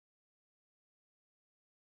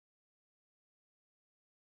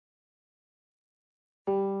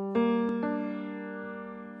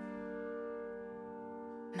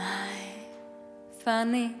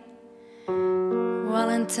funny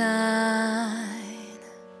Valentine,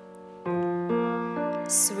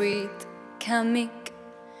 sweet comic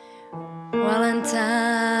Valentine.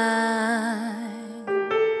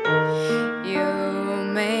 You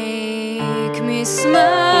make me smile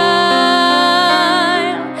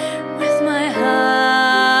with my heart.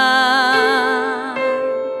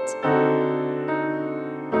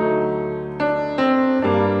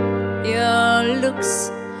 Your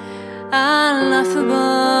looks are laughable,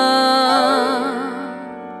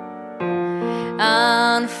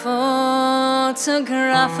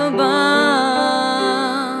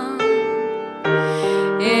 unphotographable.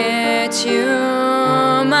 Yet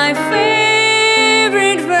you're my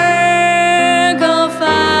favorite work of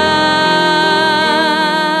art.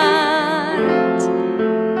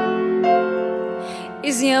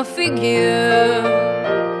 Is your figure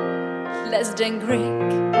less than Greek?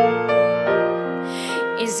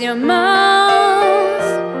 Is your mouth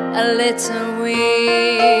a little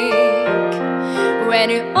weak when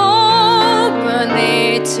you open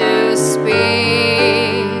it to speak?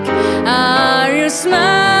 Are you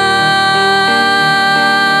smart?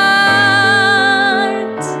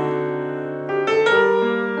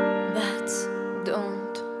 But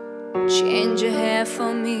don't change your hair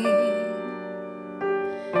for me,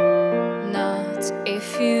 not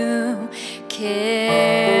if you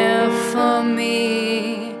care for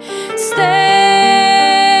me. Stay,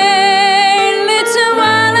 little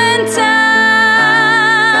Valentine,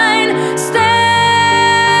 stay.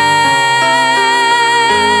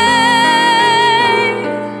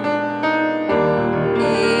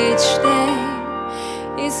 Each day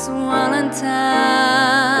is Valentine's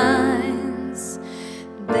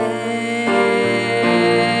Day.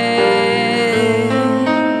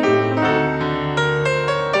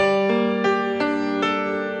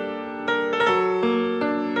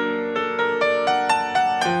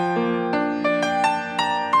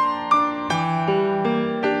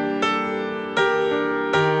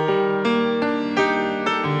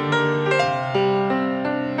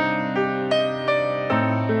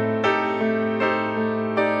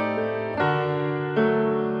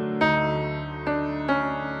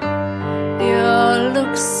 Your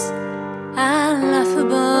looks are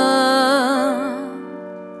laughable,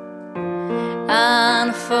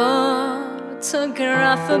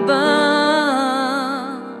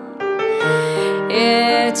 unphotographable.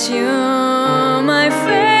 Yet you're my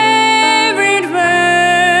favorite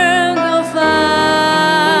work of art.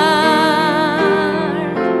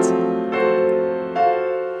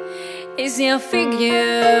 Is your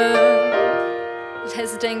figure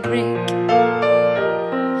less than Greek?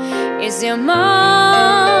 Is your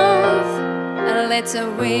mouth a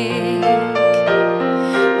little weak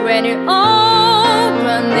when you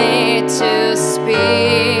open it to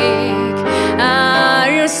speak? Are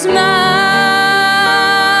you smart?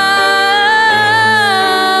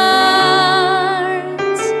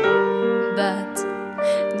 But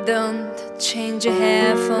don't change your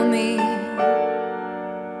hair for me,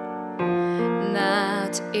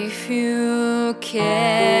 not if you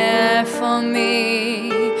care for me.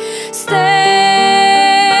 Stay,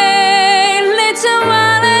 little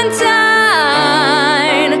Valentine,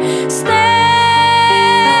 stay.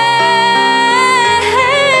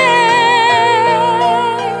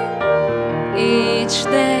 Each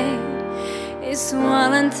day is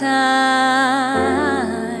Valentine.